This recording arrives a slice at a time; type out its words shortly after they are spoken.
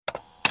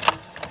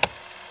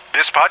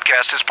This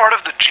podcast is part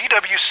of the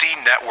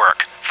GWC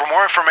Network. For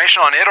more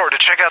information on it or to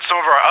check out some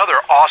of our other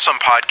awesome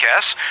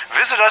podcasts,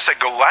 visit us at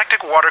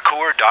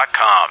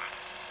galacticwatercooler.com.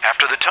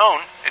 After the tone,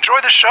 enjoy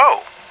the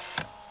show.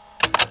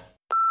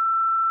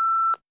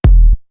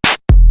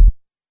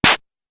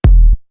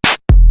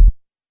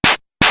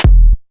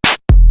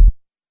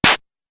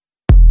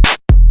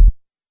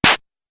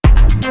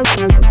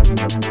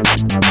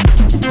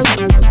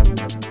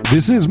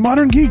 This is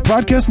Modern Geek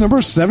Podcast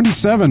number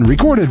 77,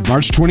 recorded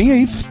March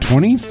 28th,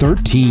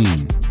 2013.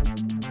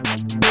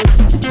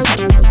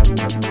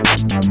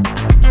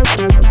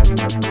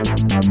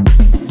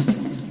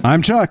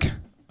 I'm Chuck. And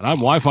I'm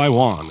Wi-Fi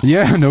Juan.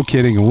 Yeah, no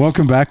kidding. And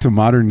welcome back to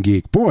Modern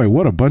Geek. Boy,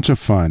 what a bunch of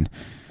fun.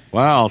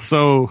 Wow,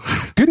 so...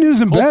 Good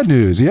news and bad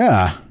news,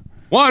 yeah.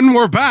 One,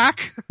 we're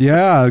back.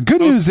 Yeah,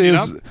 good news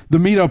is the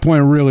meetup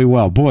went really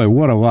well. Boy,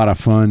 what a lot of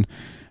fun.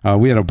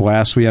 We had a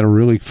blast. We had a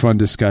really fun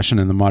discussion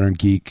in the Modern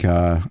Geek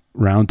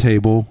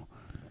roundtable.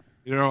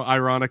 You know,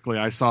 ironically,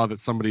 I saw that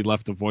somebody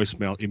left a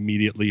voicemail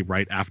immediately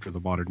right after the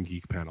Modern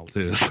Geek panel,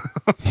 too.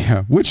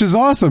 Yeah, which is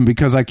awesome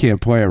because I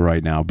can't play it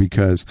right now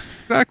because...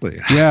 Exactly.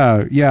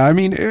 Yeah. I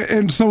mean,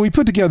 and so we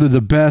put together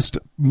the best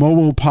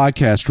mobile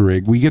podcast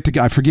rig. We get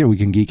to... I forget we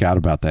can geek out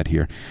about that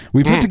here.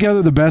 We put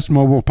together the best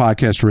mobile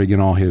podcast rig in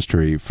all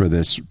history for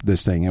this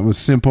thing. It was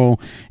simple.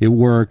 It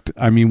worked.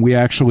 I mean, we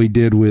actually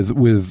did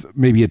with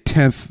maybe a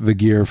tenth the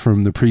gear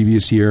from the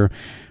previous year.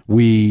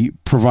 We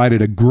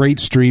provided a great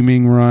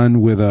streaming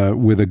run with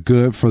a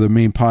good for the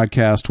main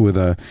podcast with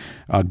a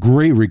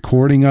great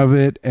recording of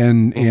it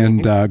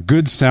and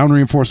good sound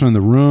reinforcement in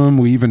the room.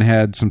 We even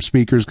had some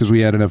speakers because we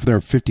had enough. There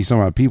were 50 some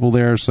odd people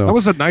there. So that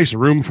was a nice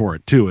room for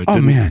it too. It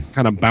didn't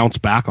kind of bounce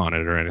back on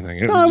it or anything.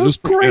 It was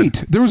great.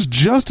 Good. There was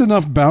just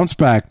enough bounce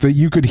back that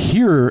you could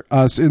hear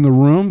us in the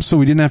room, so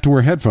we didn't have to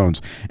wear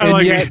headphones. And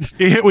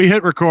we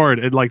hit record,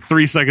 and like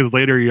 3 seconds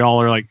later, y'all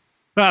are like,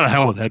 "How the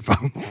hell with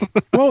headphones?"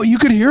 Well, you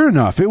could hear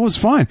enough. It was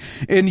fine.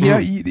 And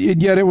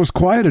yet it was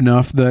quiet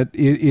enough that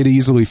it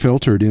easily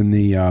filtered in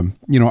the,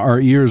 our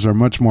ears are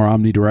much more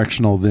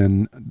omnidirectional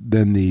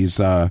than these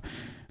cardioid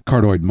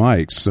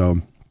mics. So,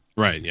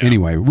 right. Yeah.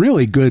 Anyway,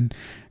 really good,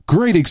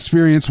 great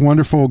experience.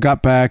 Wonderful.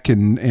 Got back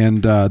and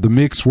the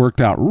mix worked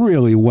out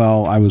really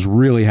well. I was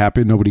really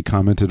happy. Nobody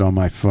commented on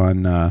my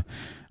fun,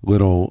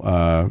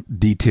 little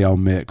detail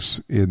mix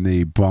in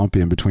the bump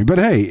in between, but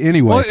hey,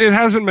 anyway, well, it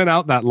hasn't been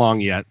out that long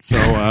yet,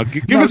 so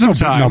give us some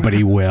time.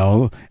 Nobody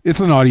will.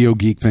 It's an audio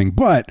geek thing,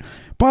 but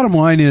bottom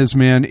line is,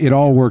 man, it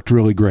all worked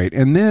really great,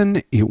 and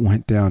then it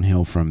went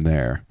downhill from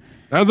there.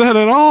 And then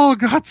it all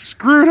got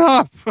screwed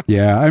up.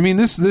 Yeah, I mean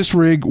this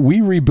rig,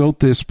 we rebuilt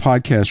this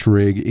podcast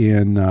rig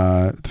in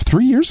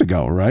 3 years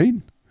ago, right?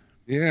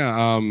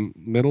 Yeah,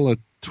 middle of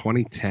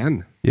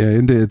 2010. Yeah,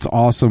 into its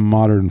awesome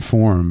modern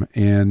form.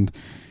 And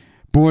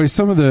boy,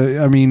 some of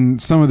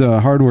the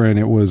hardware in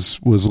it was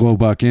low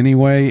buck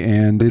anyway,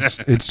 and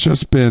it's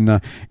just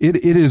been it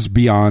is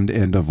beyond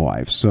end of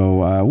life.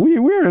 So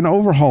we're in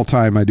overhaul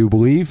time, I do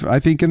believe. I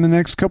think in the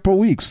next couple of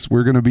weeks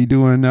we're going to be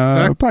doing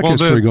a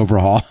podcast rig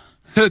overhaul.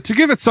 To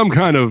give it some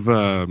kind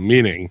of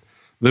meaning,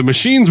 the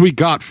machines we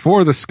got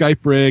for the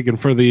Skype rig and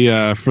for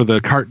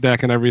the cart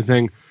deck and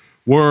everything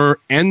were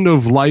end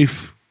of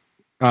life.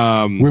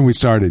 When we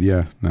started,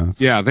 yeah. No,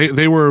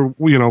 they were,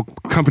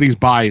 companies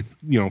buy,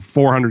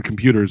 400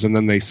 computers and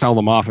then they sell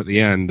them off at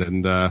the end.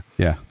 And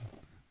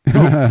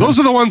those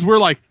are the ones we're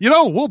like,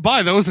 we'll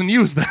buy those and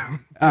use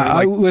them.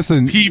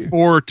 Listen,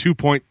 P4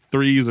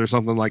 2.3s or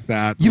something like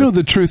that.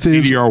 The truth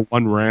is,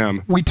 DDR1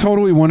 RAM. We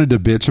totally wanted to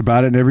bitch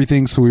about it and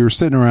everything, so we were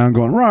sitting around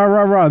going, rah,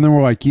 rah, rah. And then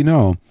we're like,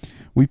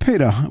 we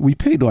paid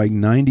like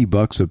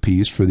 $90 a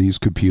piece for these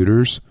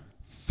computers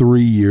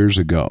 3 years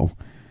ago.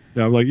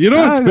 Yeah, I'm like,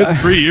 it's been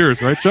 3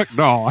 years, right, Chuck?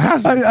 No, it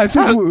hasn't. I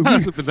think it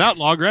hasn't been that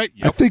long, right?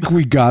 Yep. I think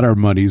we got our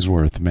money's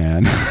worth,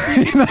 man.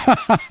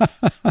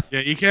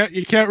 Yeah, you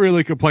can't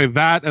really complain.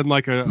 That and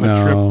like a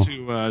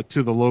trip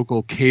to the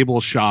local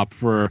cable shop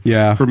for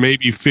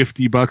maybe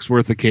 $50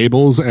 worth of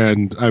cables,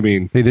 and I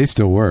mean, hey, they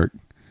still work.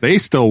 They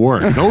still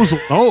work.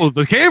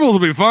 The cables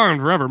will be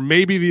fine forever.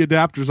 Maybe the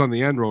adapters on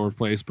the end will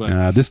replace,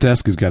 but this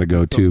desk has got to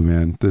go too,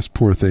 man. This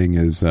poor thing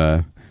has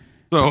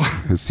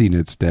seen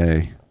its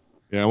day.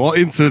 Yeah, well,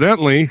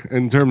 incidentally,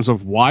 in terms of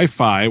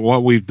Wi-Fi,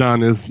 what we've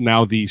done is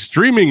now the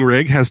streaming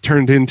rig has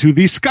turned into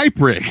the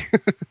Skype rig.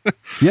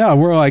 Yeah,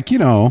 we're like,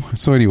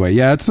 so anyway,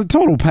 yeah, it's a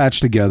total patch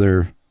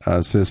together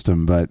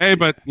system, but... Hey,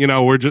 but,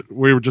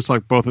 we were just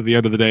like both at the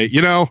end of the day,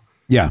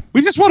 Yeah.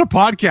 We just want a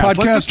podcast. Podcast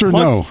Let's just or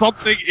plug no.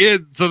 something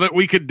in so that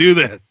we could do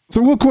this.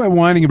 So we'll quit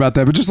whining about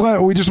that, but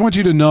we just want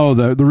you to know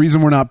that the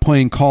reason we're not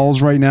playing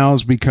calls right now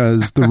is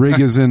because the rig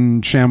is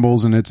in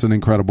shambles and it's an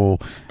incredible.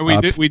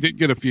 We did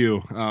get a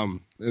few.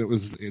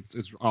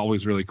 It's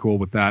always really cool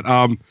with that.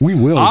 We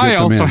will. I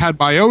also had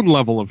my own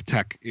level of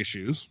tech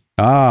issues.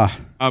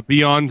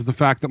 Beyond the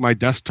fact that my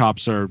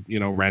desktops are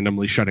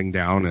randomly shutting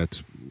down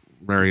at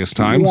various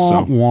times.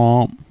 Womp, so.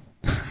 womp.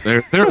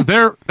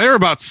 They're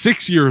about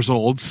 6 years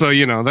old, so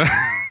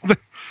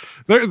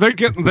they're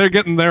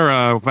getting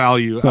their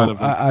value so out of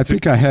it. I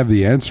think I have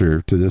the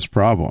answer to this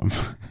problem.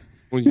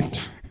 Well,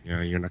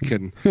 Yeah, you're not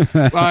kidding.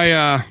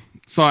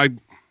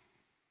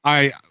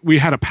 We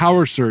had a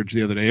power surge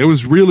the other day. It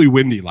was really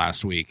windy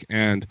last week,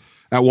 and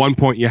at one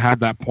point you had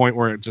that point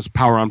where it just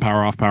power on,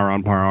 power off, power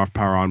on, power off,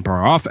 power on,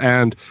 power off,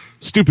 and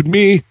stupid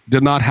me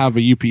did not have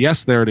a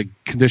UPS there to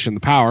condition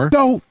the power.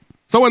 No.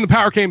 So when the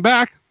power came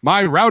back,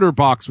 my router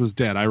box was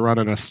dead. I run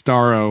an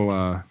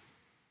Astaro,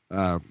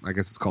 I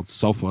guess it's called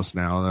Sophos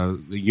now,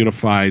 the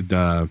unified.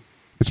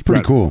 It's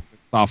pretty cool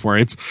software.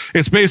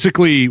 It's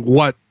basically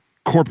what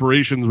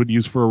corporations would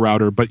use for a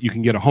router, but you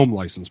can get a home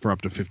license for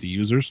up to 50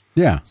 users.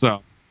 Yeah.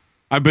 So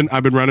I've been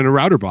running a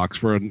router box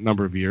for a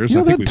number of years.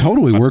 That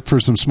totally worked for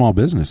some small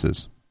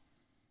businesses.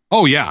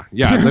 Oh yeah.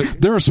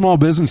 There are small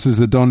businesses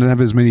that don't have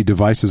as many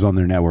devices on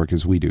their network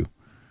as we do.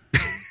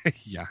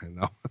 Yeah, I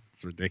know.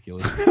 It's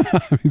ridiculous.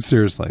 I mean,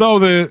 seriously.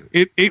 So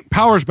it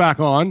powers back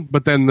on,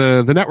 but then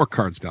the network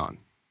card's gone.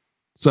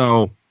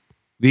 So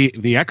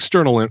the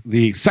external,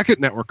 the second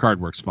network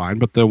card works fine,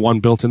 but the one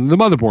built into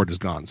the motherboard is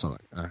gone. So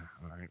all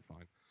right,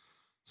 fine.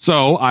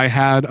 So I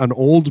had an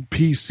old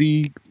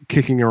PC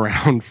kicking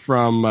around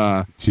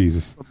from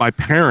Jesus, my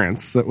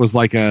parents that was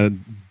like a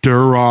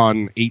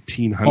Duron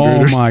 1800.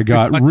 Oh my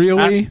god, like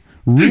really? That.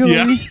 Really?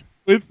 Yeah,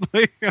 with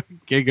like a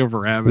gig of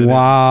RAM.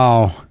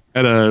 Wow.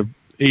 And a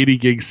 80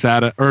 gig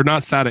SATA, or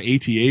not SATA,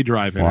 ATA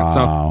drive in it.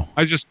 So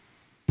I just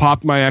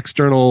popped my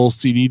external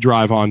CD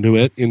drive onto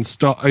it,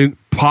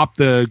 popped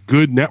the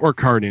good network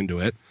card into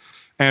it,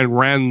 and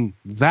ran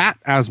that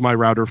as my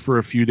router for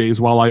a few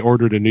days while I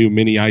ordered a new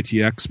mini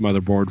ITX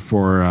motherboard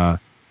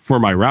for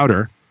my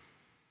router,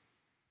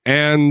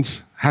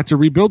 and had to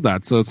rebuild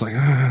that. So it's like,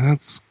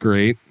 that's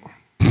great.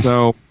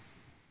 So,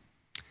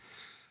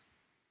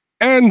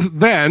 and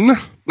then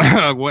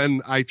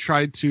when I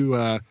tried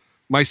to,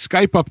 my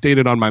Skype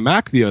updated on my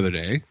Mac the other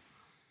day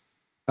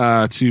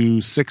to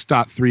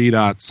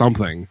 6.3.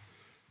 something,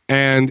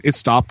 and it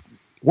stopped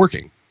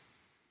working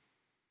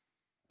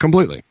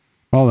completely.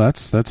 Oh,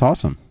 that's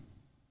awesome.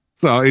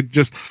 So it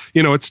just,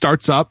 it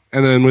starts up,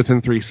 and then within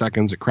 3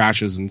 seconds it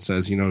crashes and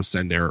says,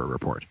 send error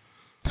report.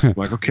 I'm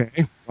like,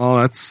 okay, well,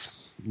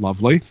 that's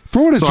lovely.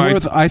 For what it's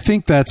worth, I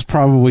think that's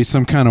probably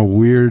some kind of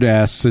weird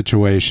ass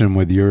situation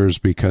with yours,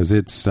 because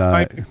it's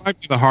it might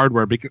be the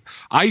hardware, because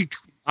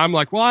I'm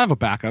like, well, I have a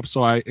backup,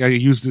 so I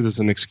used it as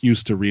an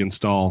excuse to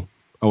reinstall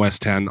OS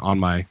 10 on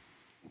my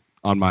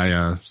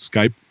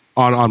Skype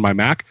on my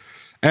Mac,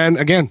 and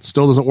again,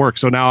 still doesn't work.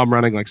 So now I'm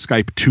running like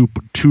Skype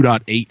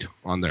 2.8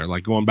 on there,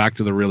 like going back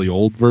to the really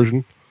old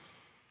version.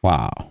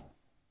 Wow.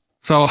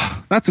 So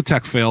that's a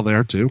tech fail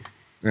there too,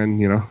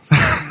 and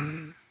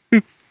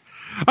it's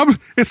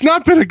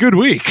not been a good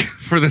week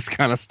for this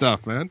kind of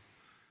stuff, man.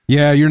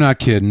 Yeah, you're not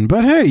kidding.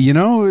 But hey,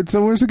 it's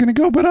where's it going to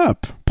go but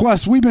up?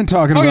 Plus, we've been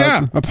talking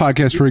about a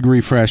podcast rig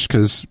refresh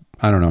because,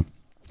 I don't know.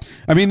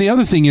 I mean, the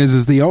other thing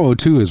is the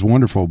 002 is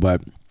wonderful,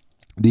 but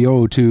the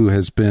 002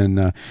 has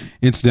been,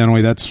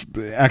 incidentally, it's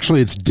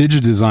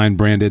DigiDesign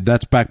branded.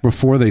 That's back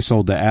before they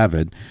sold to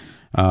Avid.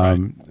 Right.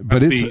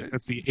 But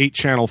that's the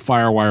 8-channel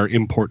FireWire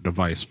import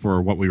device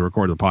for what we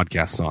record the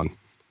podcasts on.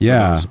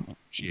 Yeah.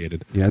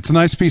 Appreciated. Yeah, it's a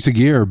nice piece of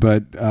gear,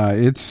 but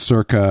it's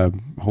circa,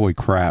 holy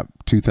crap,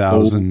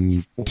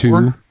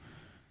 2002.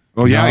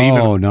 Oh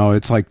yeah, no,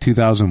 it's like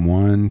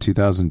 2001,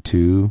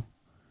 2002,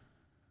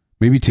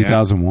 maybe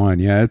 2001.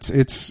 Yeah,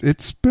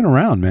 it's been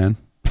around, man.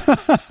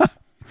 A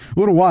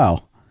little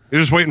while. You're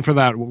just waiting for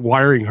that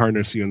wiring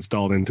harness you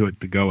installed into it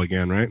to go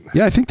again, right?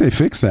 Yeah, I think they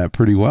fixed that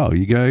pretty well.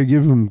 You gotta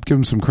give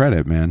them some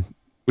credit, man.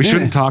 We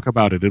shouldn't talk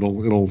about it.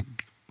 It'll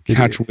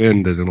catch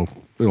wind and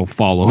it'll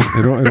fall over.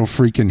 it'll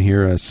freaking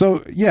hear us.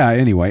 So yeah.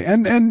 Anyway,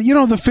 and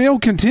the fail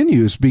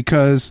continues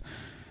because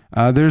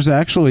there's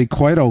actually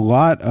quite a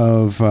lot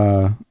of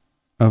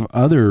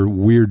other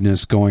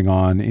weirdness going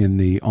on in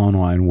the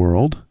online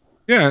world.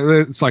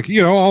 Yeah, it's like,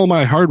 all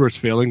my hardware's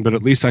failing, but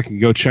at least I can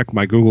go check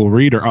my Google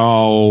Reader.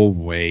 Oh,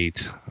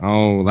 wait.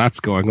 Oh, that's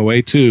going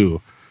away too.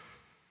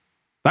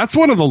 That's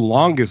one of the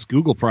longest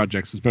Google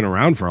projects that's been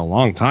around for a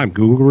long time,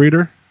 Google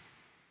Reader.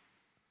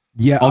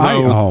 Yeah,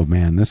 oh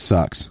man, this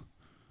sucks.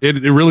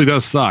 It really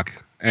does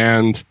suck.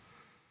 And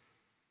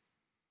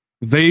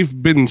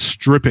they've been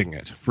stripping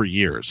it for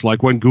years.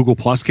 Like when Google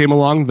Plus came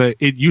along,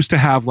 it used to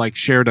have like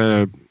shared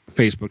a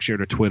Facebook,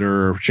 shared a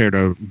Twitter, shared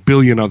a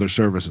billion other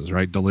services,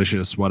 right?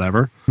 Delicious,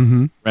 whatever,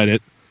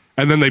 Reddit.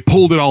 And then they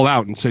pulled it all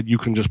out and said you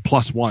can just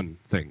 +1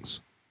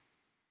 things.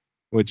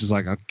 Which is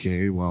like,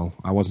 okay, well,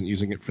 I wasn't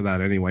using it for that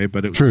anyway,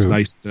 but it was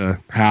nice to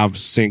have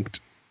synced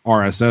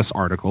RSS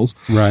articles.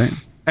 Right.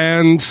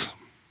 And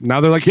now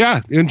they're like,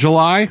 yeah, in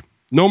July,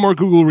 no more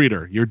Google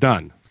Reader. You're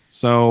done.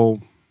 So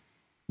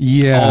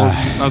yeah, all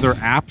of these other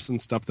apps and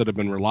stuff that have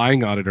been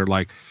relying on it are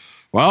like,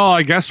 well,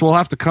 I guess we'll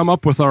have to come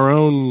up with our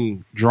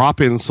own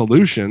drop-in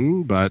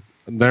solution, but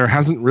there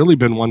hasn't really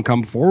been one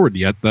come forward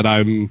yet that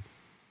I'm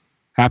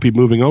happy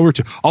moving over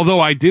to. Although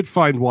I did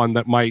find one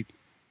that might,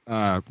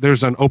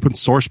 there's an open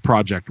source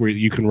project where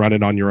you can run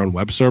it on your own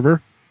web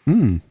server.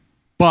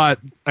 But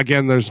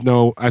again, there's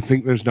no iPhone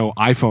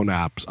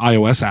apps,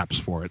 iOS apps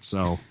for it.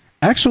 So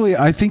actually,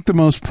 I think the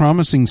most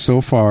promising so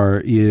far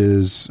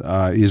is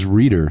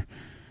Reader,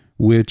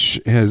 which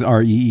has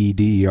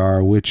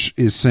REEDER, which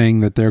is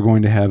saying that they're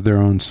going to have their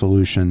own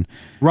solution.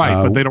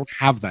 Right, but they don't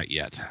have that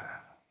yet.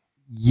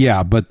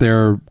 Yeah, but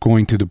they're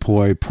going to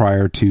deploy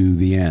prior to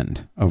the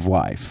end of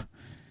life.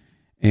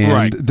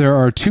 And there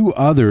are two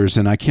others,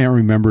 and I can't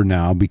remember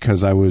now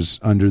because I was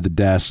under the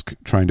desk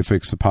trying to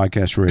fix the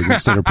podcast rig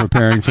instead of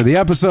preparing for the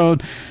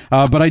episode.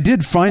 But I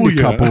did find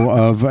a couple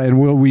of, and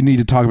we need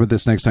to talk about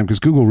this next time because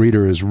Google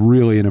Reader is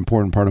really an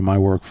important part of my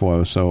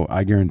workflow. So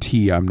I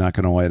guarantee I'm not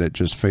going to let it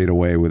just fade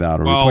away without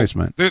a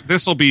replacement.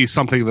 This will be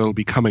something that will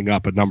be coming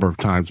up a number of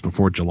times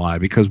before July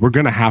because we're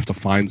going to have to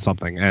find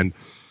something. And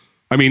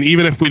I mean,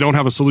 even if we don't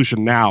have a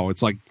solution now,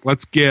 it's like,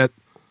 let's get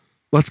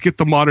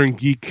the modern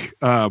geek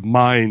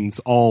minds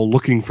all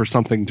looking for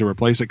something to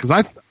replace it. Because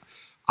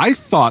I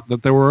thought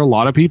that there were a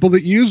lot of people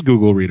that use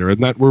Google Reader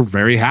and that were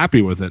very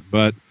happy with it.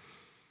 But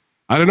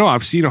I don't know.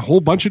 I've seen a whole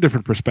bunch of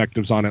different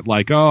perspectives on it.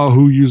 Like, oh,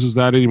 who uses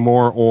that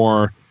anymore?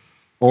 Or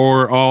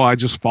oh, I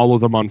just follow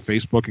them on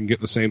Facebook and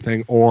get the same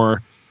thing.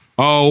 Or,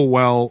 oh,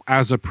 well,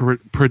 as a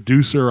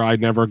producer, I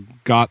never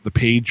got the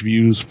page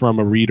views from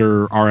a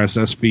Reader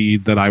RSS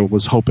feed that I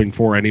was hoping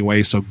for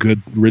anyway. So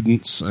good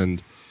riddance.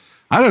 And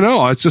I don't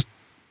know. It's just...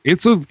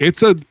 It's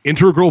an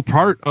integral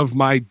part of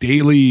my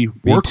daily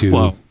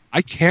workflow.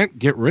 I can't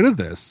get rid of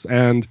this.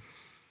 And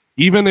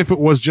even if it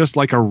was just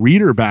like a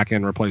Reader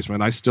backend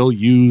replacement, I still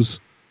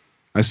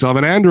have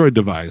an Android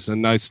device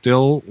and I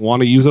still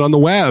want to use it on the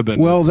web. And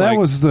well, that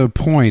was the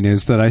point,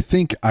 is that I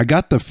think I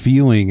got the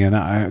feeling, and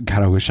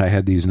I wish I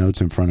had these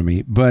notes in front of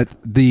me, but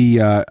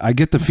I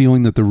get the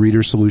feeling that the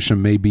Reader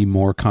solution may be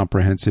more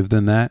comprehensive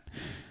than that.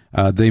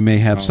 They may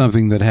have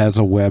something that has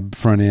a web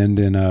front end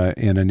and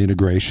an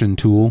integration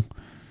tool.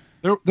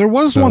 There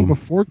was one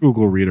before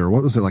Google Reader.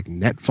 What was it, like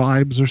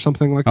NetVibes or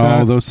something like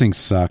that? Oh, those things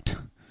sucked.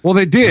 Well,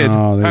 they did,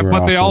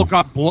 but they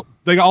awful.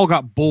 all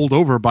got bowled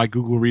over by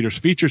Google Reader's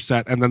feature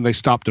set, and then they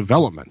stopped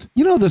development.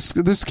 You know, the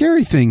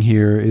scary thing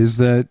here is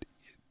that,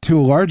 to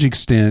a large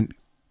extent,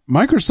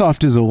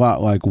 Microsoft is a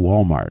lot like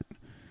Walmart.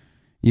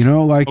 You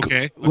know,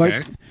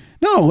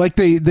 like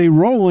they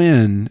roll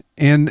in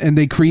and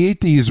they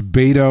create these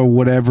beta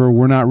whatever,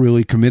 we're not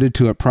really committed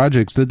to it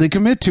projects that they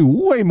commit to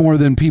way more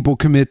than people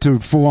commit to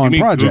full on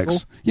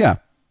projects. Google? Yeah.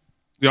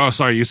 Oh,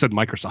 sorry, you said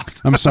Microsoft.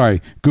 I'm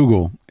sorry.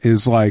 Google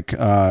is like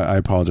I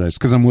apologize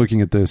because I'm looking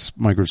at this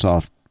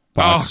Microsoft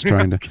box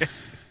trying to.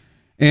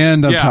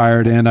 And I'm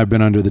tired, and I've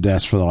been under the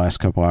desk for the last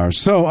couple hours.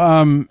 So,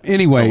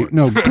 anyway,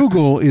 no,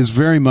 Google is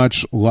very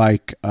much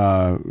like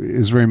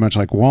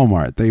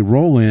Walmart. They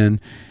roll in,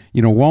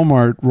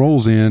 Walmart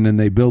rolls in, and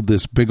they build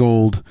this big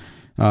old,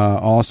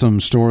 awesome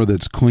store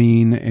that's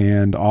clean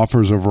and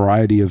offers a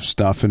variety of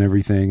stuff and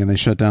everything. And they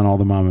shut down all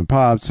the mom and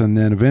pops, and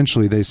then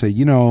eventually they say,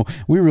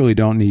 we really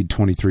don't need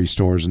 23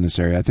 stores in this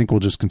area. I think we'll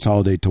just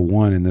consolidate to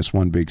one in this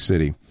one big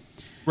city.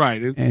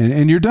 Right,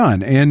 and you're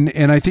done,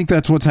 and I think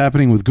that's what's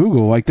happening with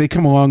Google. Like they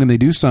come along and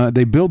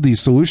they build these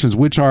solutions,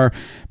 which are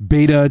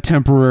beta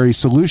temporary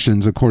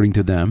solutions according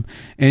to them,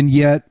 and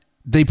yet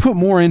they put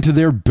more into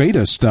their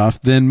beta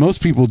stuff than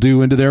most people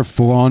do into their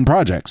full-on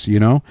projects.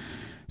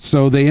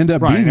 So they end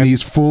up being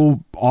these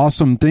full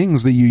awesome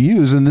things that you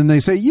use, and then they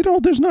say,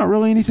 there's not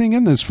really anything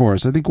in this for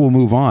us. I think we'll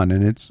move on,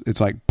 and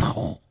it's like,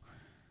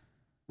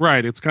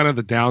 right. It's kind of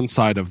the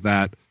downside of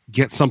that.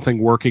 Get something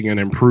working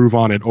and improve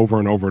on it over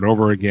and over and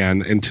over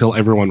again until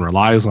everyone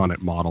relies on it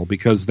model,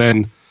 because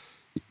then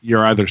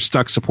you're either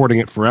stuck supporting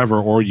it forever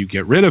or you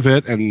get rid of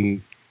it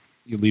and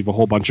you leave a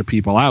whole bunch of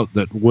people out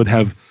that would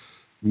have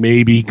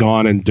maybe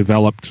gone and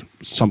developed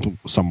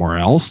somewhere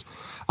else.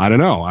 I don't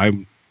know.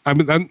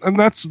 And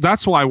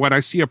that's why when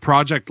I see a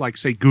project like,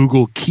 say,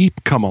 Google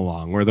Keep come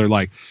along, where they're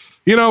like,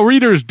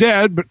 Reader's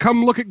dead, but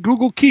come look at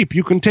Google Keep.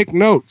 You can take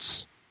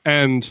notes.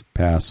 And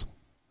pass.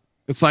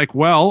 It's like,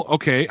 well,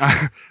 okay.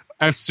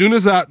 As soon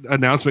as that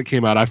announcement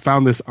came out, I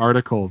found this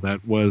article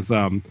that was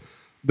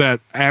that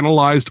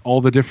analyzed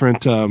all the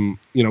different,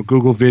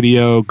 Google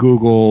Video,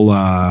 Google,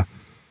 all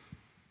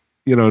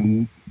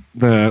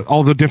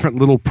the different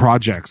little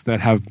projects that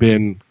have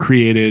been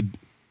created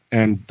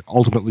and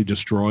ultimately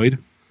destroyed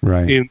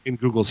in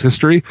Google's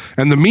history.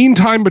 And the mean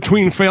time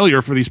between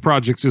failure for these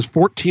projects is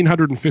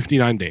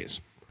 1,459 days.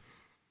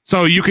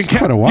 So you can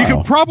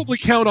probably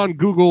count on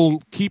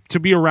Google Keep to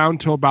be around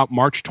till about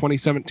March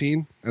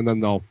 2017, and then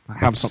they'll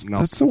have something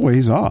else. That's a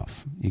ways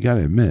off. You got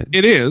to admit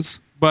it is,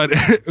 but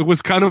it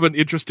was kind of an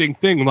interesting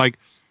thing. Like,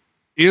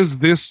 is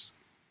this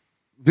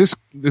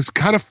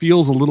kind of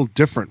feels a little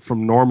different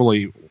from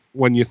normally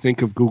when you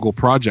think of Google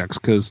projects?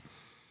 Because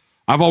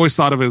I've always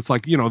thought of it. It's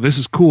like, this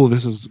is cool.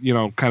 This is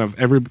kind of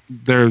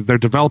they're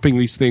developing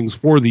these things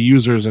for the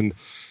users and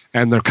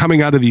they're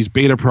coming out of these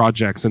beta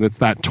projects, and it's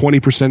that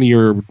 20% of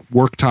your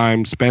work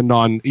time spent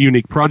on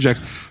unique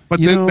projects. But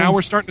then now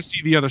we're starting to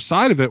see the other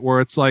side of it, where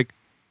it's like,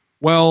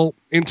 well,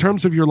 in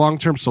terms of your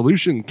long-term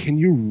solution, can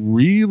you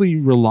really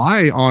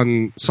rely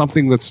on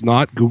something that's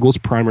not Google's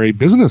primary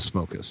business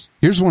focus?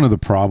 Here's one of the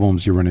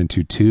problems you run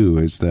into, too,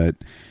 is that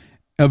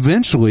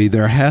eventually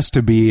there has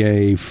to be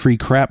a free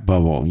crap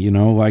bubble.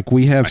 Like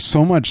we have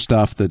so much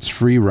stuff that's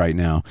free right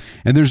now,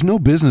 and there's no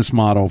business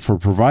model for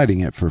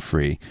providing it for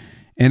free.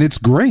 And it's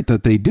great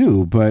that they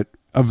do, but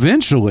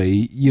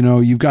eventually,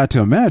 you've got to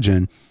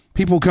imagine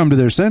people come to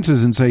their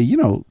senses and say,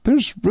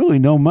 there's really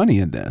no money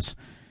in this.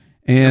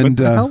 And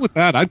but the hell with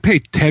that. I'd pay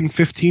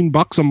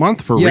 $10-15 a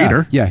month for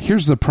Reader. Yeah,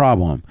 here's the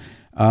problem.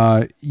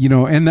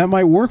 And that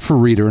might work for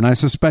Reader, and I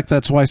suspect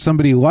that's why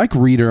somebody like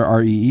Reader,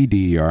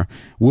 REEDER,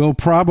 will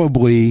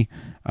probably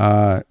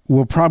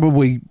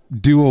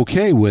do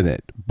okay with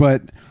it.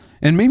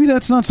 And maybe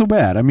that's not so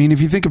bad. I mean,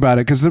 if you think about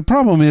it, because the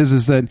problem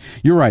is that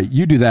you're right.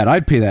 You do that,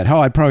 I'd pay that.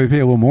 Hell, I'd probably pay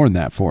a little more than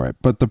that for it.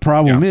 But the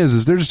problem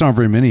is there just aren't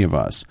very many of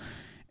us.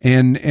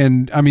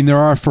 And I mean, there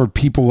are for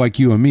people like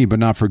you and me, but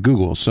not for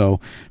Google. So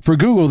for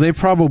Google, they've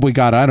probably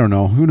got, I don't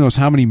know, who knows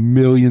how many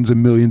millions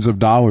and millions of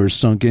dollars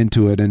sunk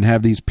into it, and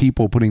have these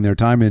people putting their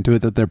time into it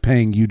that they're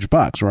paying huge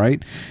bucks,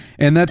 right?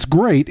 And that's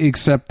great,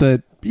 except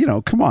that,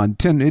 come on,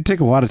 it'd take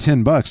a lot of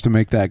 $10 to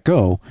make that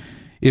go.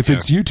 If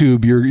it's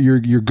YouTube,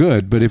 you're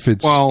good, but if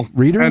it's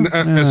Reader, and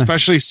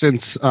especially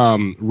since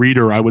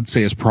Reader, I would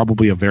say, is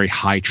probably a very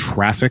high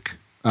traffic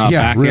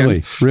back really,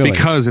 end,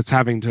 because it's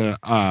having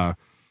to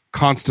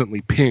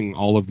constantly ping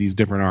all of these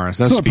different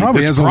RSS so it feeds.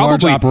 Probably has a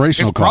large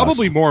operational cost.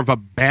 Probably more of a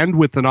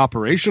bandwidth and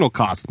operational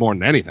cost more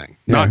than anything,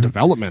 not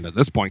development at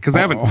this point, because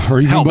they haven't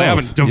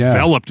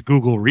developed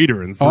Google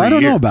Reader in 3 years. I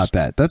don't know about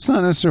that. That's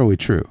not necessarily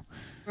true.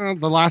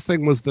 The last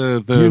thing was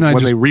the when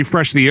they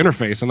refreshed the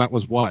interface, and that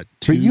was what?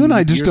 But you and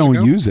I just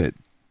don't use it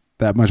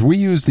that much. We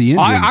use the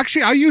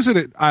engine. I use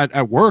it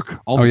at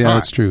work all the time. Oh yeah,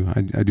 that's true.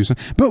 I do some,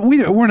 but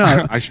we're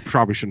not. I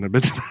probably shouldn't have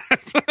mentioned that.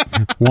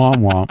 Womp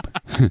womp.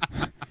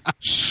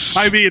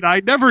 I mean,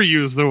 I never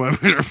use the web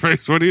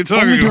interface. What are you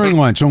talking about?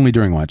 Only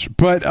during lunch.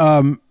 But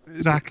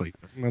exactly,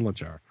 my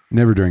lunch hour.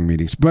 Never during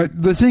meetings.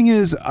 But the thing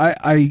is,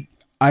 I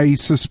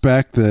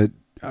suspect that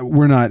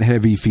we're not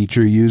heavy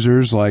feature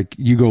users. Like,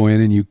 you go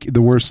in and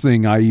the worst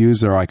thing I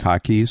use are like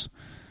hotkeys.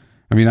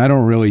 I mean, I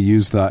don't really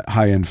use the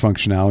high-end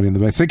functionality in the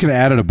base. They could have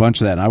added a bunch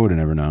of that, and I would have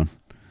never known.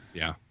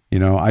 Yeah.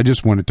 I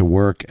just want it to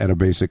work at a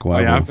basic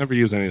level. Yeah, I've never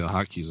used any of the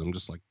hotkeys. I'm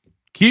just like,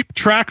 keep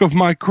track of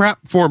my crap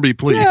for me,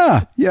 please.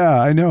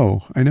 Yeah, I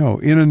know.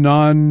 In a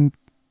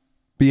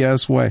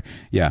non-BS way.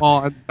 Yeah.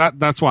 Well,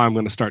 that's why I'm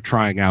going to start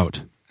trying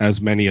out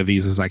as many of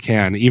these as I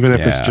can, even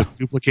if it's just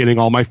duplicating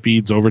all my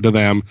feeds over to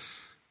them,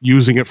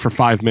 using it for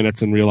 5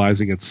 minutes and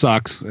realizing it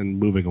sucks and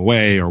moving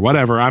away or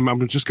whatever. I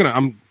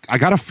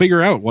got to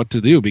figure out what to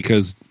do,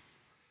 because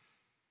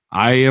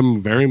I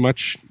am very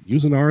much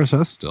using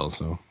RSS still.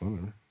 So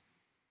whatever.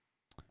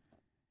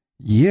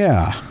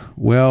 Yeah.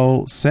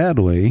 Well,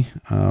 sadly,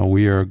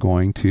 we are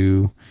going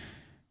to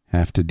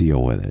have to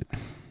deal with it.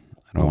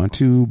 I don't want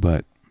to,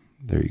 but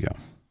there you go.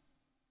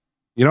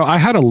 I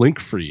had a link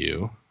for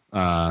you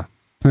that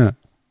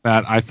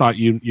I thought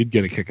you'd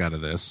get a kick out of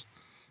this.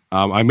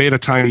 I made a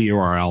tiny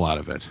URL out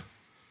of it.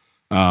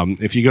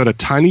 If you go to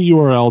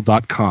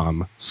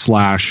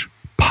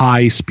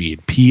tinyurl.com/pispeed,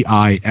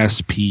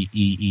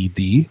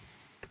 PISPEED.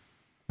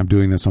 I'm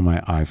doing this on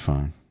my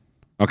iPhone.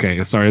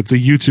 Okay, sorry, it's a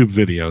YouTube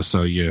video,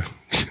 so you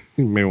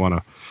may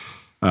want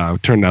to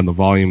turn down the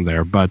volume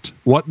there. But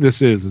what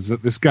this is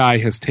that this guy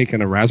has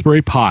taken a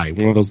Raspberry Pi,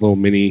 one of those little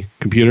mini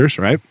computers,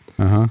 right?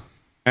 Uh-huh.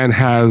 And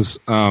has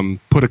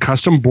put a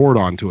custom board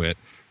onto it,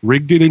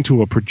 rigged it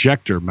into a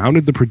projector,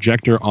 mounted the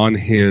projector on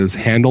his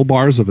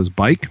handlebars of his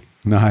bike.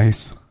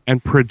 Nice.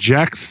 And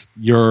projects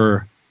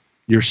your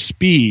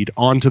speed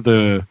onto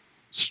the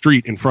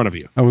street in front of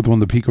you. Oh, with one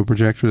of the Pico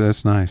projector?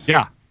 That's nice.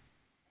 Yeah.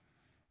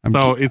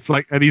 It's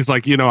like, and he's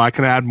like, I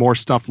can add more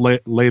stuff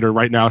later.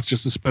 Right now, it's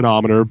just a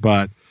speedometer,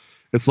 but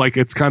it's like,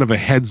 it's kind of a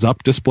heads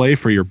up display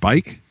for your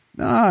bike.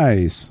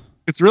 Nice.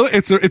 It's really,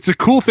 it's a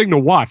cool thing to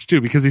watch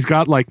too, because he's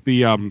got like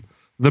the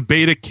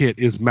beta kit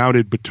is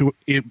mounted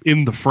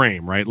in the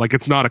frame, right? Like,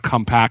 it's not a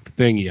compact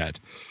thing yet.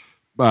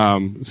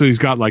 So he's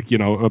got like,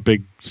 a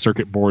big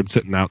circuit board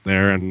sitting out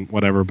there and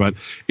whatever, but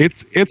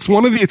it's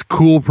one of these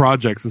cool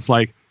projects. It's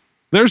like,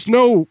 there's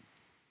no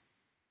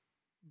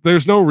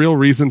real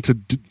reason to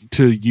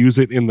use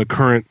it in the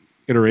current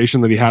iteration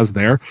that he has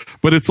there,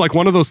 but it's like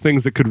one of those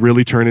things that could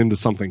really turn into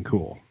something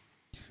cool.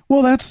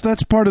 Well,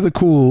 that's part of the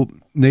cool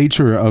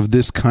nature of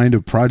this kind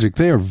of project.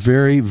 They are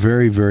very,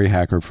 very, very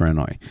hacker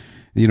friendly.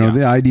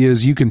 The idea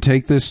is you can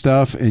take this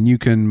stuff and you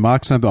can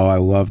mock something. Oh, I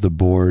love the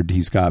board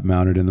he's got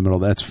mounted in the middle.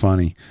 That's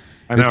funny.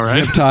 I know,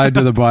 right? Zip tied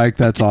to the bike.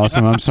 That's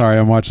awesome. I'm sorry.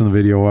 I'm watching the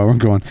video while I'm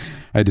going.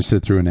 I had to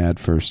sit through an ad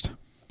first.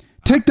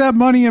 Take that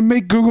money and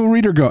make Google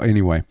Reader go.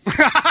 Anyway.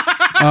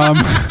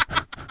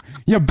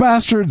 You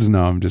bastards.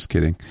 No, I'm just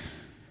kidding.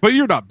 But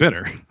you're not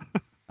bitter.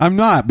 I'm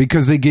not,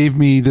 because they gave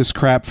me this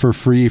crap for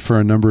free for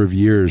a number of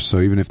years. So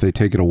even if they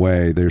take it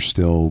away, they're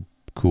still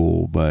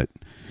cool. But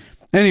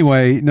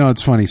anyway, no,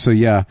 it's funny. So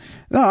yeah,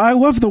 I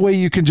love the way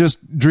you can just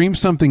dream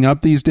something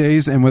up these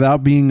days, and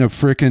without being a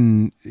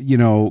frickin',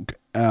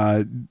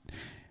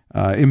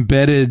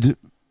 embedded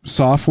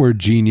software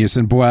genius.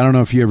 And boy, I don't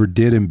know if you ever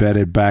did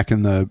embedded back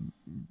in the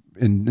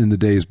in the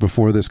days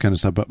before this kind of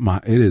stuff, but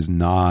it is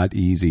not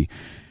easy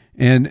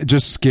and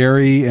just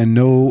scary and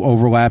no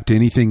overlap to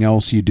anything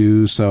else you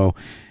do. So,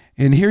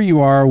 and here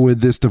you are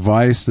with this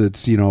device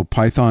that's,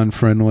 Python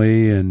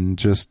friendly and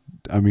just,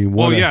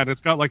 and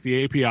it's got like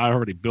the API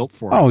already built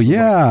for it. Oh, so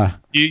yeah. Like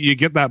you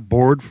get that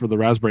board for the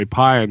Raspberry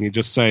Pi and you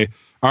just say,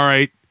 all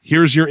right,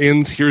 here's your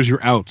ins, here's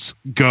your outs,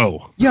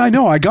 go. Yeah, I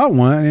know. I got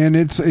one and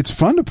it's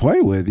fun to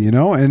play with,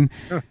 and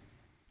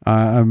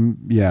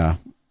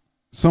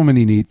so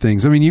many neat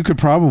things. I mean, you could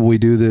probably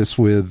do this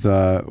with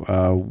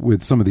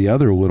some of the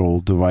other little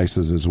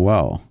devices as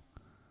well.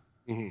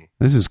 Mm-hmm.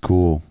 This is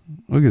cool.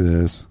 Look at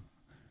this.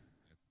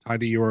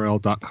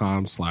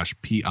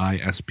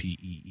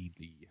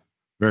 tidyurl.com/PISPEED.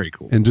 Very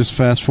cool. And just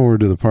fast forward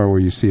to the part where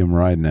you see him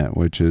riding it,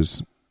 which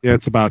is... Yeah,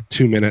 it's about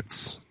 2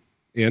 minutes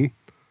in.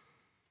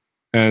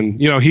 And,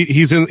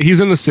 he's in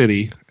the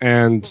city,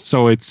 and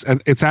so it's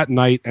at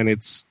night, and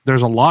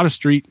there's a lot of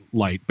street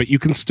light, but you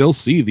can still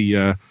see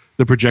the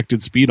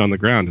projected speed on the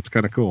ground. It's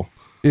kind of cool.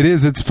 It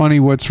is. It's funny.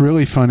 What's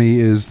really funny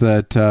is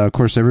that, of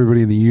course,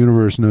 everybody in the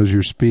universe knows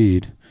your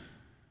speed.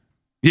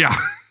 Yeah.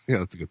 Yeah,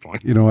 that's a good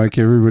point. Like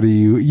everybody,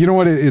 you know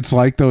what it's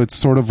like, though? It's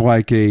sort of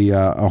like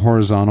a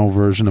horizontal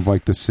version of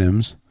like The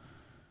Sims.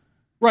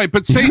 Right,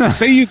 but say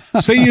you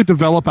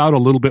develop out a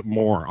little bit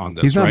more on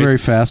this. He's not right? very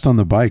fast on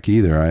the bike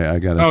either. I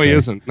gotta say. Oh, he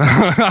isn't.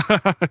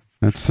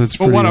 That's But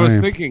pretty what lame. I was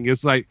thinking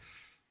is like,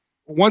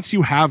 once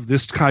you have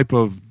this type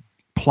of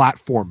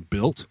platform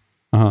built,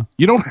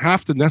 you don't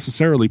have to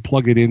necessarily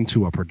plug it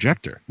into a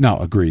projector. No,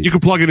 agreed. You can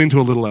plug it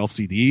into a little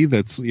LCD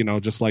that's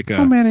just like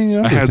a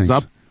heads things.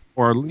 up,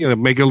 or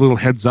make a little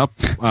heads up.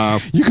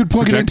 You could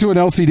plug it into an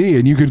LCD,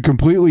 and you could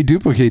completely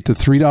duplicate the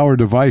 $3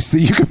 device that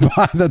you could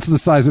buy. That's the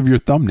size of your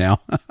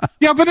thumbnail.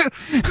 Yeah, but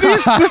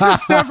this is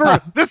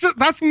never.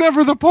 That's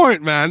never the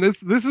point, man.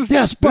 This is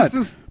yes,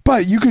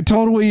 but you could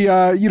totally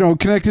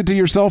connect it to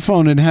your cell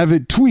phone and have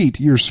it tweet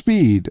your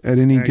speed at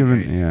any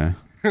given. Yeah.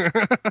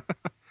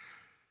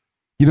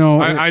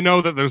 I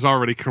know that there's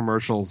already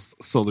commercial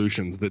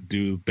solutions that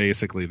do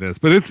basically this,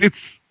 but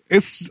it's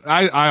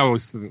I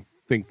always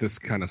think this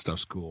kind of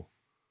stuff's cool.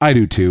 I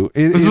do too.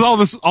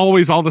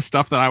 Always all the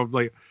stuff that I would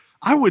like.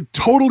 I would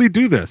totally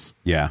do this.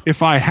 Yeah.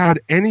 If I had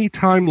any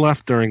time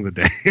left during the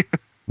day.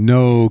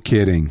 No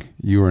kidding.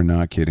 You are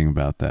not kidding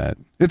about that.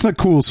 It's a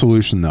cool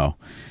solution though.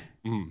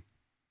 Mm.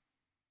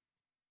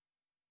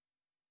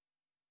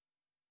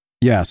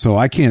 Yeah, so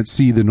I can't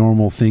see the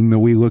normal thing that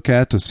we look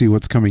at to see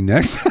what's coming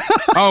next.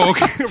 Oh,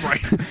 okay, right.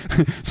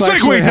 So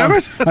Segue, damn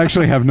it! I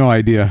actually have no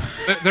idea.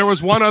 There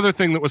was one other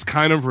thing that was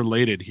kind of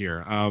related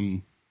here.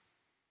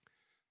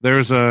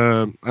 There's I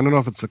don't know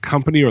if it's the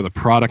company or the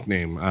product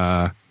name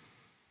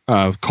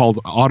called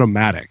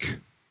Automatic.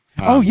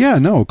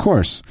 Of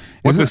course.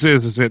 What this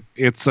is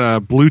it's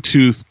a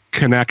Bluetooth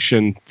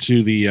connection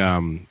to the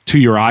to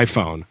your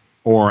iPhone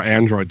or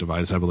Android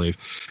device, I believe.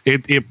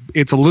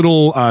 It's a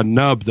little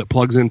nub that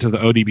plugs into the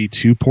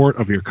ODB2 port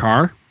of your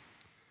car,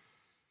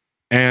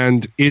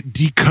 and it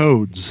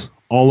decodes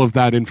all of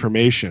that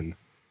information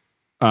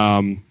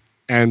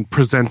and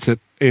presents it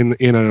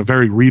in a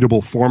very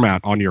readable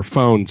format on your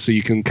phone, so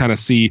you can kind of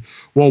see,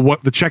 well,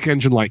 what the check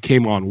engine light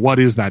came on. What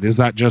is that? Is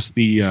that just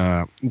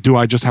the do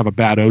I just have a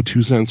bad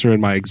O2 sensor in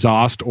my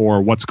exhaust,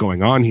 or what's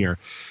going on here?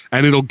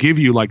 And it'll give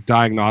you like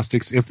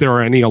diagnostics. If there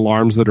are any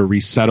alarms that are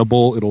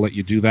resettable, it'll let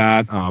you do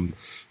that.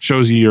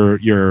 Shows you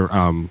your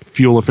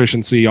fuel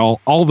efficiency, all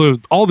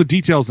the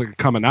details that are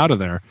coming out of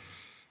there.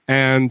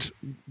 And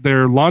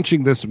they're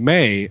launching this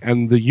May,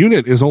 and the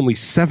unit is only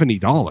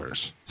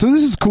 $70. So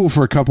this is cool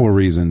for a couple of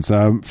reasons.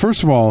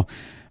 First of all,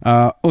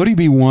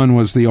 ODB1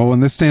 was the old,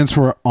 and this stands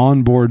for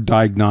onboard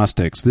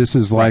diagnostics. This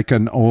is like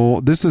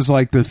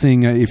the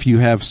thing if you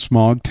have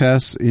smog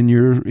tests in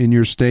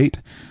your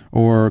state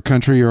or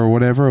country or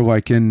whatever,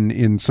 like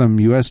in some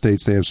U.S.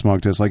 states they have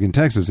smog tests, like in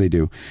Texas they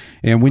do.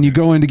 And when you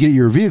go in to get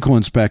your vehicle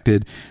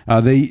inspected,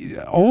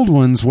 the old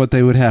ones, what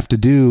they would have to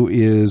do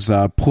is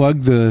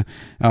plug into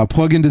the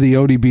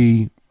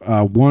ODB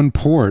one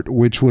port,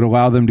 which would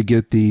allow them to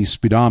get the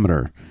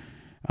speedometer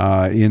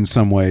in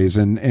some ways,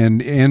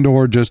 and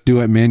or just do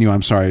it manually.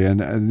 I'm sorry,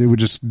 and they would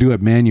just do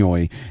it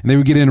manually, and they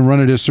would get in and run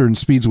it at certain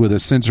speeds with a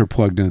sensor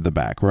plugged into the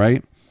back,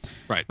 right?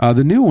 Right.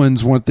 The new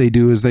ones, what they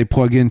do is they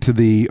plug into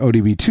the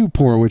ODB2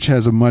 port, which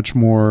has a much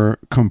more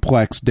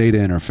complex data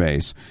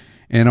interface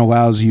and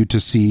allows you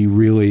to see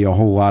really a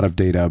whole lot of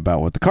data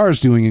about what the car is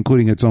doing,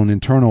 including its own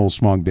internal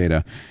smog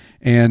data.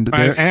 And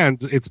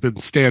it's been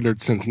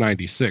standard since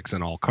 '96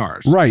 in all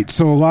cars. Right.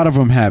 So a lot of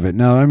them have it.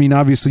 Now, I mean,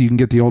 obviously you can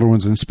get the older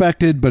ones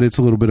inspected, but it's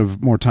a little bit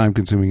of more time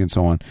consuming and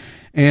so on.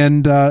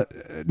 And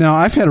now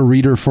I've had a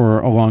reader for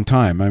a long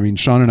time. I mean,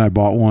 Sean and I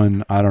bought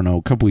one, I don't know,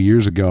 a couple of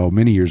years ago,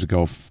 many years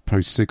ago,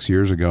 probably 6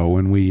 years ago,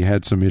 when we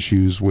had some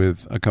issues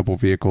with a couple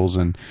of vehicles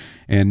and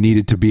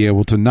needed to be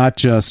able to not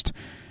just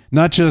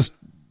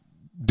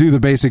do the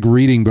basic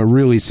reading, but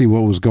really see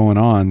what was going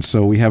on.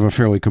 So we have a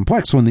fairly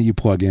complex one that you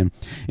plug in.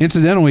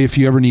 Incidentally, if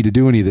you ever need to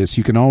do any of this,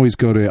 you can always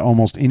go to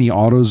almost any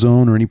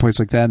AutoZone or any place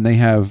like that, and they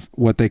have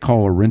what they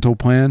call a rental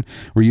plan,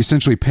 where you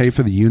essentially pay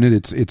for the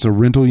unit. It's a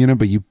rental unit,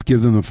 but you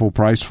give them the full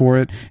price for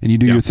it, and you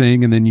do your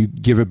thing, and then you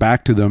give it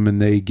back to them, and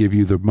they give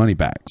you the money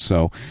back.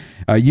 So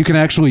you can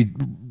actually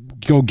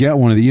go get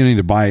one of the, you don't need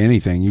to buy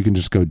anything. You can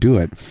just go do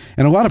it.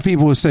 And a lot of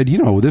people have said,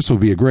 this will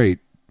be a great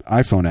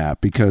iPhone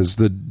app, because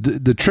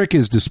the trick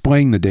is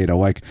displaying the data.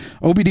 Like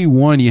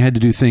OBD1, you had to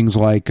do things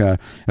like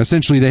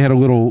essentially they had a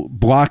little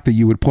block that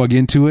you would plug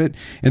into it,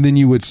 and then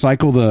you would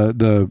cycle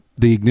the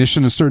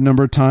ignition a certain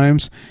number of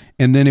times,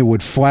 and then it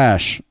would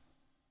flash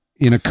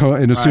in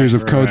a series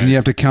of codes, and you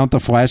have to count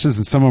the flashes,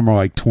 and some of them are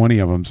like 20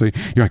 of them. So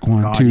you're like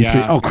 1, 2,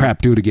 3. Oh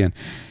crap, do it again.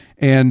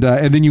 And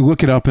then you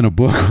look it up in a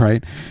book,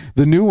 right?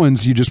 The new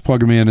ones, you just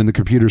plug them in, and the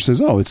computer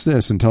says, "Oh, it's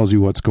this," and tells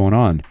you what's going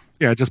on.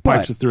 Yeah, it just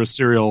pipes it through a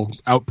serial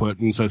output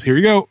and says, "Here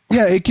you go."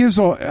 Yeah, it gives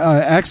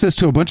access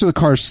to a bunch of the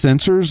car's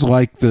sensors,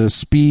 like the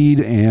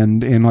speed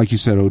and like you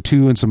said,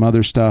 O2 and some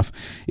other stuff.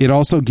 It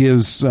also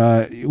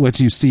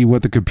lets you see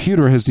what the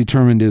computer has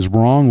determined is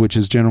wrong, which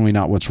is generally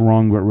not what's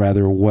wrong, but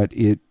rather what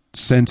it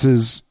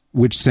senses,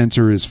 which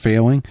sensor is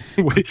failing.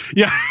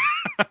 Yeah,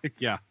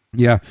 yeah.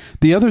 Yeah.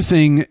 The other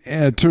thing,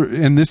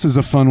 and this is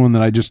a fun one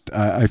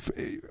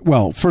that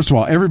well, first of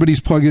all, everybody's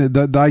plugging.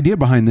 The idea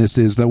behind this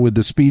is that with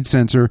the speed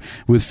sensor,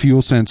 with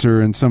fuel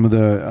sensor, and some of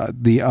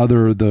the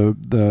other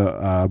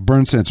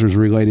burn sensors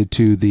related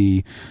to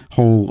the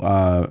whole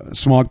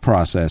smog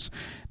process,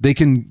 they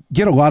can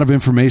get a lot of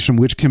information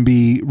which can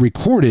be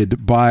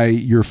recorded by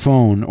your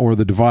phone or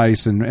the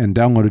device and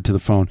downloaded to the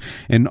phone.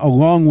 And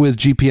along with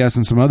GPS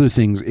and some other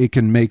things, it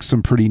can make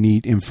some pretty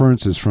neat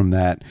inferences from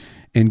that,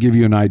 and give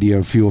you an idea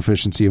of fuel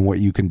efficiency and what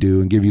you can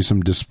do, and give you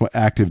some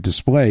active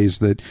displays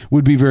that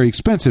would be very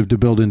expensive to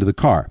build into the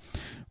car.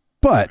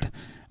 But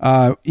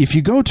if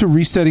you go to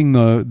resetting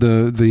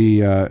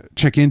the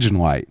check engine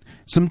light,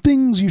 some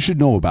things you should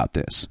know about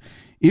this.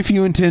 If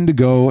you intend to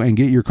go and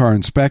get your car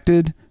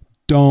inspected,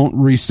 don't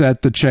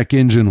reset the check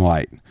engine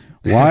light.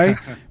 Why?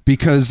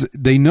 Because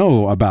they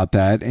know about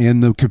that,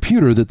 and the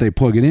computer that they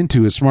plug it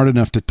into is smart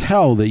enough to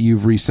tell that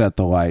you've reset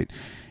the light.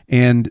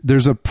 And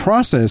there's a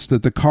process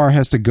that the car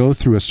has to go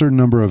through, a certain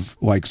number of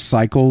like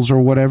cycles or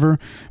whatever,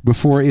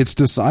 before it's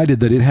decided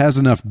that it has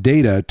enough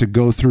data to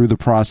go through the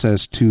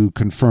process to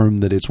confirm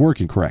that it's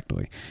working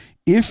correctly.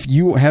 If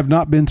you have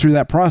not been through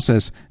that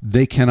process,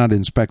 they cannot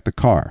inspect the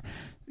car.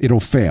 It'll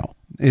fail.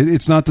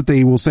 It's not that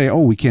they will say,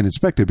 "Oh, we can't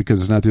inspect it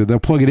because it's not there." They'll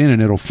plug it in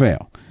and it'll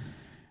fail.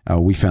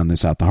 We found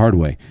this out the hard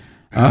way.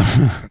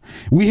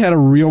 We had a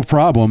real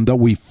problem that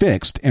we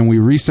fixed, and we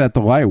reset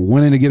the light,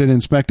 went in to get it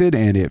inspected,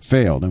 and it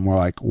failed. And we're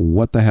like,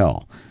 what the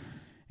hell?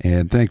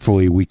 And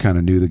thankfully, we kind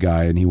of knew the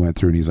guy, and he went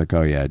through and he's like,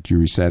 "Oh yeah, did you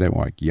reset it?"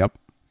 We're like, "Yep."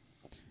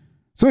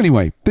 So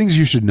anyway, things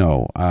you should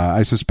know.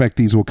 I suspect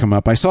these will come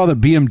up. I saw that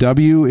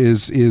BMW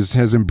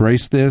has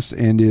embraced this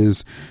and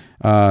is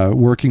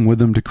working with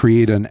them to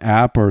create an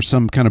app or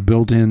some kind of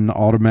built-in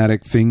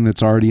automatic thing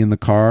that's already in the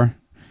car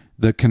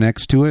that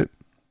connects to it.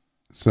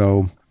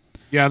 So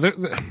yeah,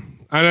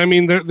 I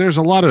mean, there's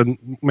a lot of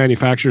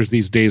manufacturers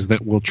these days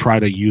that will try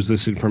to use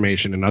this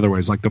information in other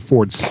ways. Like the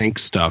Ford Sync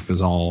stuff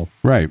is all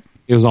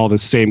the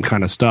same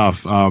kind of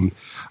stuff.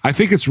 I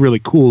think it's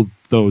really cool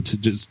though to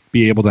just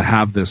be able to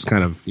have this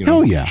kind of,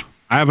 hell yeah.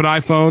 I have an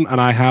iPhone and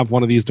I have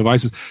one of these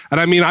devices,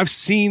 and I mean, I've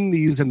seen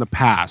these in the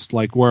past,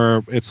 like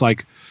where it's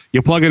like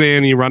you plug it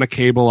in, you run a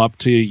cable up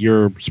to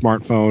your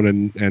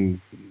smartphone,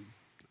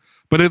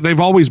 but they've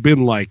always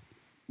been like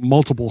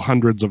multiple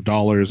hundreds of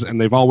dollars,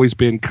 and they've always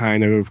been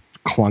kind of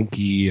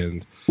clunky.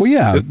 And well,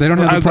 yeah, they don't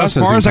have the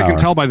processing as far as power. I can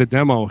tell by the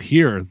demo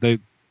here,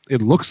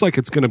 it looks like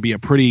it's going to be a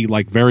pretty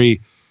like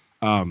very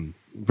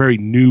very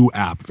new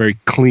app, very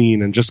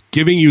clean, and just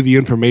giving you the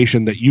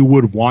information that you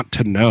would want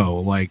to know.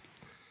 Like,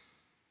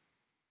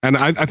 and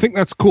I think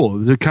that's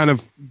cool to kind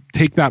of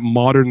take that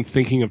modern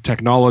thinking of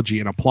technology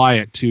and apply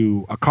it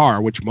to a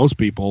car, which most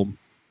people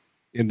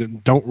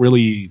don't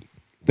really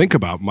think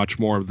about much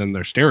more than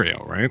their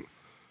stereo, right?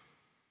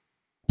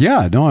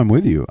 Yeah, no, I'm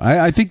with you.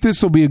 I think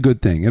this will be a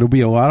good thing. It'll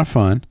be a lot of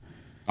fun.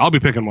 I'll be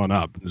picking one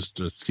up just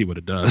to see what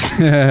it does.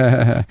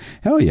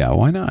 Hell yeah,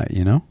 why not,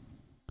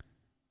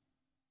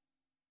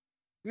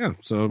 Yeah,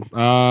 so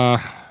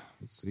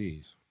let's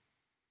see.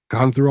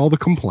 Gone through all the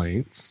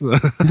complaints.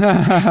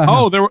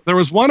 Oh, there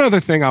was one other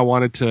thing I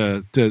wanted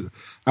to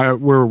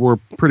we're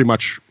pretty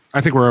much,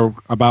 I think we're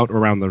about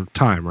around the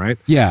time, right?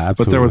 Yeah,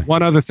 absolutely. But there was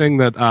one other thing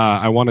that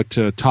I wanted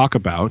to talk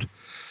about,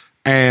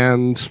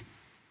 and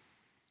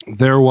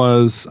there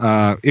was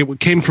it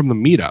came from the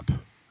meetup.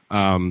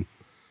 A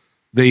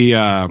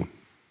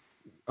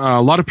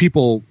lot of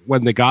people,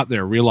 when they got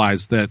there,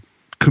 realized that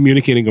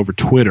communicating over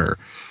Twitter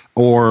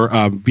or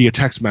via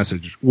text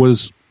message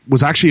was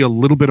actually a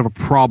little bit of a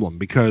problem,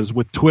 because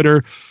with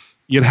Twitter,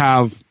 you'd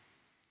have,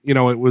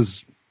 it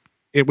was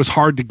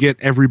hard to get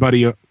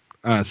everybody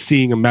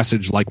seeing a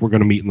message like "we're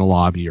going to meet in the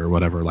lobby" or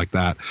whatever like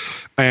that.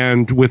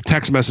 And with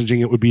text messaging,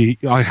 it would be,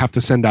 I have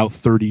to send out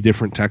 30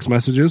 different text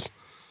messages.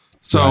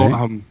 So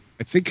Right.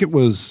 I think it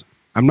was,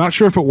 I'm not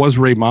sure if it was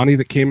Ray Monty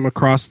that came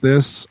across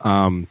this,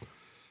 an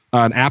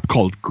app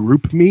called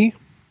GroupMe.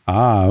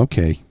 Ah,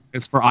 okay.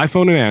 It's for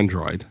iPhone and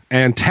Android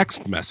and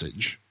text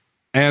message.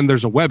 And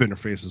there's a web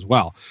interface as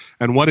well.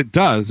 And what it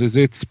does is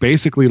it's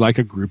basically like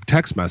a group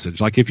text message.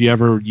 Like if you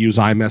ever use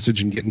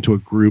iMessage and get into a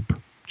group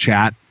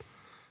chat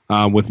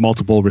with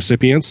multiple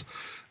recipients,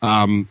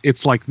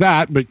 it's like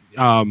that, but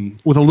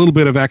with a little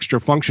bit of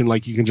extra function.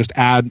 Like you can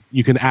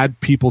add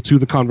people to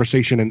the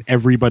conversation, and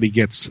everybody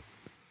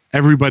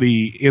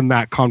in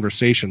that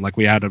conversation. Like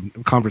we had a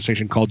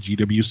conversation called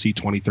GWC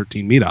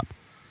 2013 Meetup.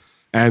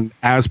 And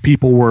as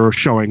people were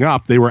showing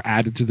up, they were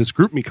added to this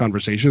GroupMe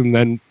conversation. And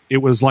then it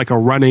was like a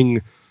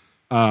running,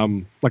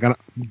 like a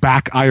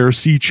back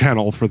IRC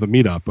channel for the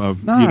meetup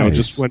of, Nice.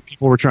 just when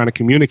people were trying to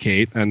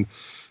communicate. And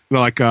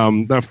like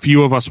a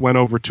few of us went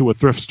over to a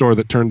thrift store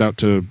that turned out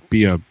to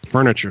be a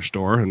furniture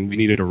store, and we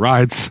needed a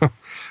ride. So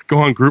go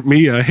on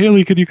GroupMe.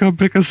 Haley, can you come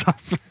pick us up?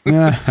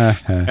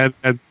 and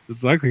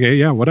it's like, okay,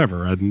 yeah,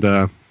 whatever.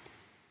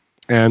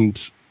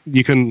 And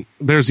you can.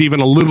 There's even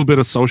a little bit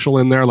of social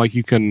in there. Like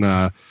you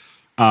can.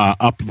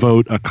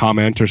 Upvote a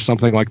comment or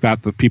something like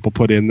that people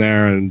put in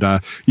there, and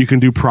you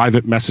can do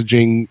private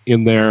messaging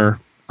in there.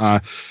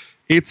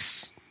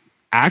 It's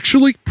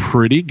actually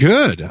pretty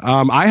good.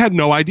 I had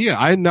no idea.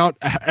 I had not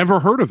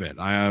ever heard of it,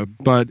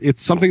 but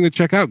it's something to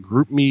check out.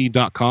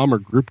 GroupMe.com or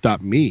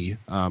Group.me.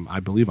 I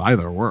believe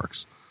either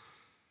works.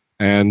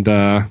 And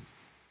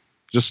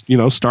just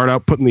start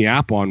out putting the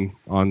app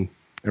on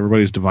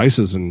everybody's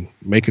devices and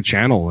make a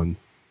channel, and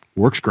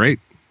works great.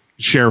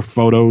 Share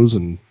photos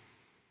and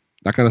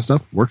that kind of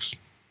stuff works.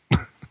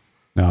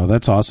 No,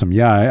 that's awesome.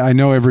 Yeah, I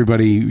know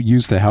everybody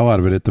used the hell out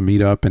of it at the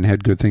meetup and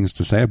had good things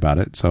to say about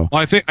it. So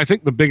well, I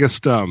think the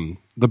biggest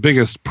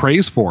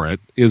praise for it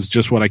is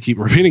just what I keep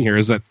repeating here,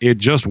 is that it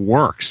just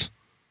works.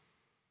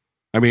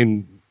 I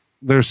mean,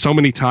 there's so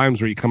many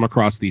times where you come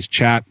across these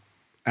chat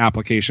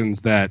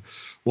applications that,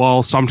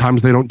 well,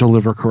 sometimes they don't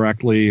deliver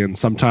correctly, and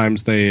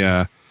sometimes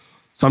they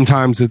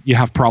you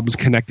have problems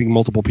connecting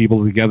multiple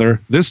people together.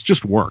 This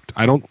just worked.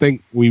 I don't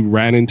think we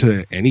ran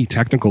into any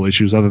technical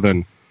issues other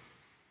than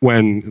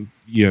when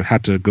you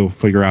had to go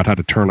figure out how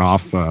to turn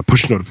off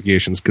push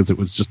notifications because it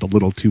was just a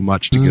little too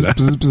much to get out.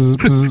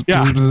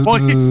 Yeah. Well,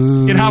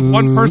 you'd have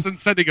one person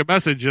sending a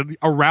message, and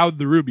around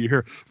the room you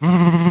hear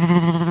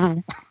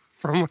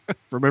from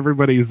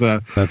everybody's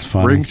that's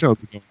funny.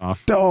 ringtones going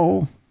off.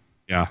 Oh.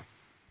 Yeah.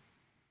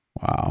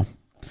 Wow.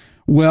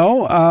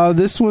 Well,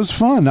 this was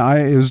fun.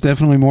 It was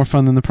definitely more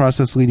fun than the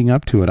process leading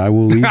up to it. I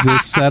will leave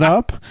this set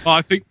up. Well,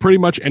 I think pretty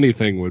much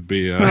anything would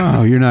be.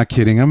 Oh, you're not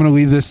kidding. I'm going to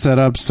leave this set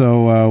up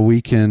so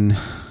we can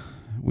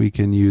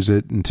use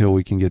it until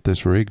we can get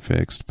this rig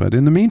fixed. But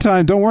in the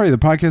meantime, don't worry. The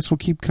podcast will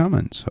keep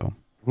coming. So.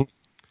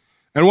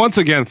 And once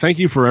again, thank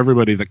you for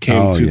everybody that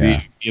came to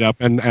the meetup,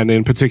 and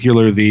in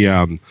particular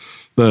the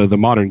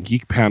Modern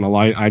Geek panel.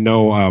 I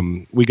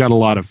know we got a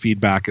lot of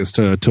feedback as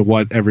to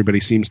what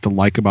everybody seems to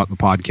like about the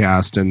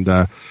podcast, and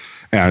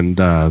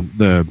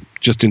the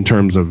just in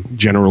terms of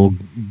general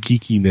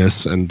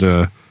geekiness, and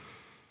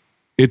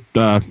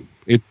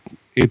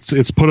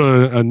it's put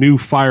a new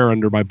fire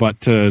under my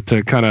butt to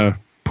kind of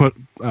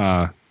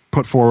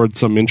put forward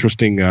some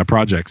interesting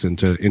projects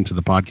into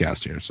the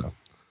podcast here. So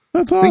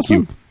that's awesome. Thank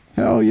you.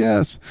 Hell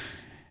yes.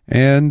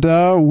 And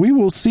we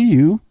will see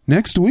you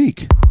next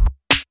week.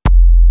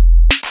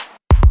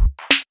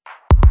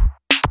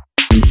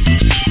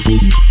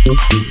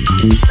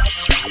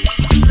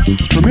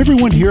 From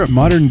everyone here at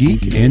Modern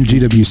Geek and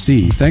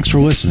GWC, thanks for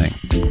listening.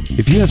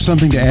 If you have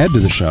something to add to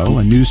the show,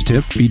 a news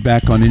tip,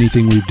 feedback on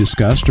anything we've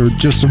discussed, or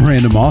just some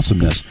random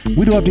awesomeness,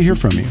 we'd love to hear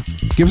from you.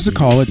 Give us a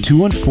call at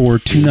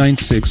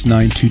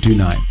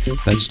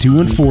 214-296-9229. That's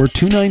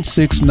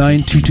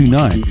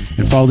 214-296-9229,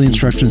 and follow the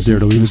instructions there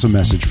to leave us a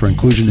message for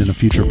inclusion in a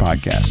future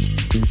podcast.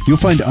 You'll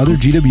find other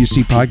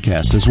GWC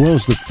podcasts, as well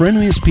as the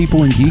friendliest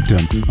people in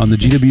geekdom on the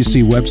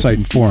GWC website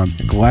and forum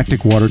at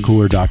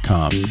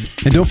galacticwatercooler.com.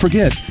 And don't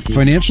forget,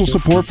 financial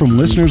support from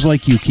listeners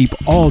like you keep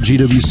all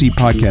GWC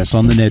podcasts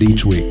on the net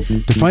each week.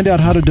 To find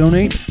out how to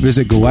donate,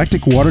 visit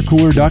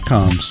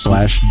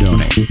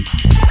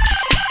galacticwatercooler.com/donate.